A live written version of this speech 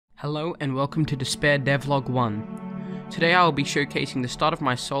Hello and welcome to Despair Devlog 1. Today I will be showcasing the start of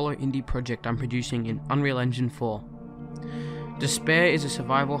my solo indie project I'm producing in Unreal Engine 4. Despair is a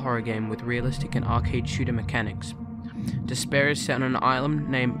survival horror game with realistic and arcade shooter mechanics. Despair is set on an island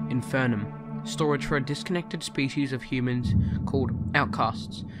named Infernum, storage for a disconnected species of humans called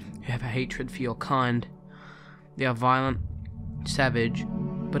Outcasts, who have a hatred for your kind. They are violent, savage,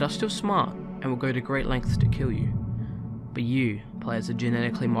 but are still smart and will go to great lengths to kill you. But you play as a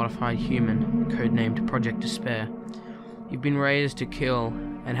genetically modified human, codenamed Project Despair. You've been raised to kill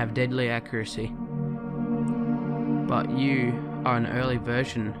and have deadly accuracy. But you are an early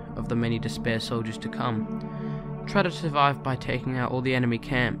version of the many Despair soldiers to come. Try to survive by taking out all the enemy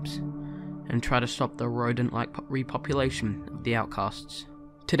camps, and try to stop the rodent-like repopulation of the Outcasts.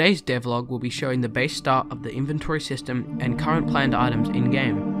 Today's devlog will be showing the base start of the inventory system and current planned items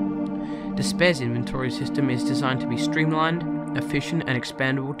in-game. Despair's inventory system is designed to be streamlined, efficient and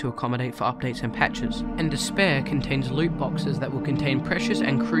expandable to accommodate for updates and patches. And Despair contains loot boxes that will contain precious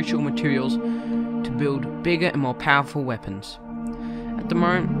and crucial materials to build bigger and more powerful weapons. At the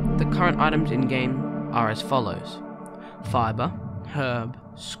moment, the current items in-game are as follows: fiber, herb,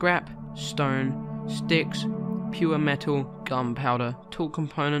 scrap, stone, sticks, pure metal, gunpowder, tool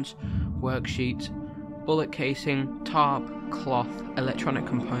components, worksheets, bullet casing, tarp, cloth, electronic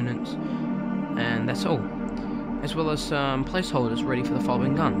components, and that's all, as well as some placeholders ready for the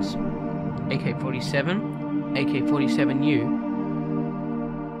following guns: AK-47,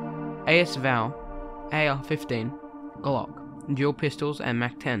 AK-47U, AS Val, AR-15, Glock, dual pistols and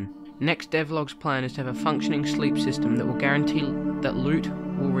MAC-10. Next devlog's plan is to have a functioning sleep system that will guarantee that loot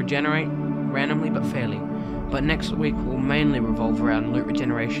will regenerate randomly but fairly, but next week will mainly revolve around loot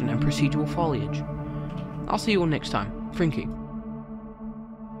regeneration and procedural foliage. I'll see you all next time. Frinky.